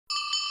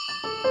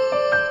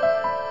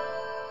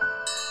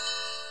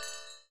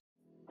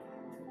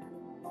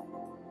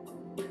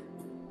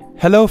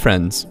Hello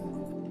friends!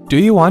 Do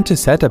you want to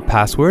set a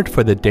password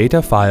for the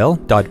data file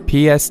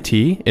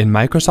 .pst in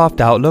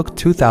Microsoft Outlook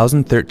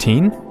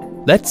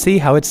 2013? Let's see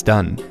how it's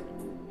done.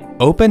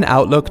 Open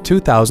Outlook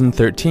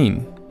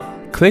 2013.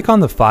 Click on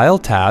the File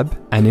tab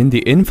and in the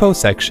Info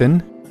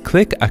section,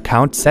 click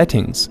Account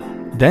Settings.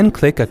 Then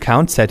click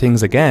Account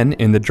Settings again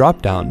in the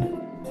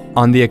drop-down.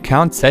 On the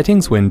Account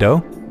Settings window,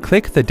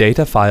 click the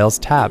Data Files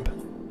tab.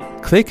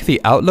 Click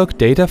the Outlook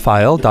data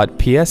file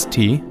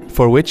 .pst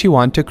for which you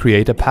want to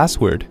create a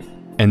password,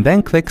 and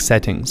then click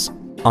Settings.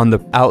 On the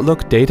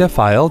Outlook data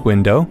file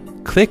window,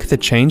 click the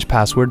Change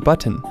Password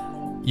button.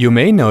 You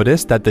may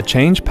notice that the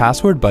Change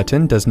Password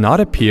button does not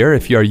appear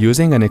if you are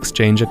using an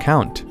Exchange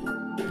account.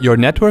 Your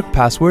network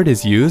password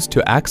is used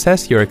to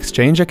access your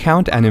Exchange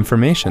account and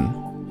information.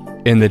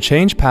 In the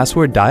Change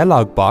Password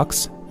dialog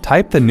box,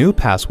 type the new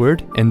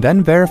password and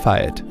then verify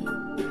it.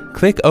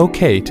 Click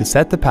OK to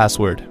set the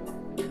password.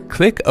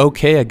 Click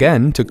OK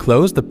again to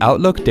close the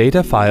Outlook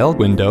data file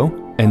window,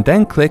 and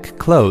then click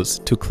Close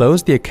to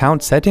close the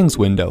Account Settings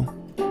window.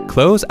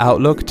 Close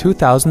Outlook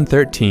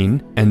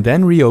 2013 and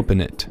then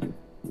reopen it.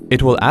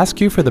 It will ask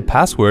you for the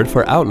password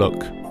for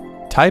Outlook.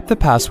 Type the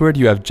password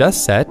you have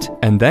just set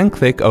and then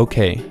click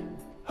OK.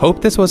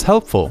 Hope this was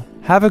helpful.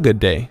 Have a good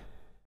day.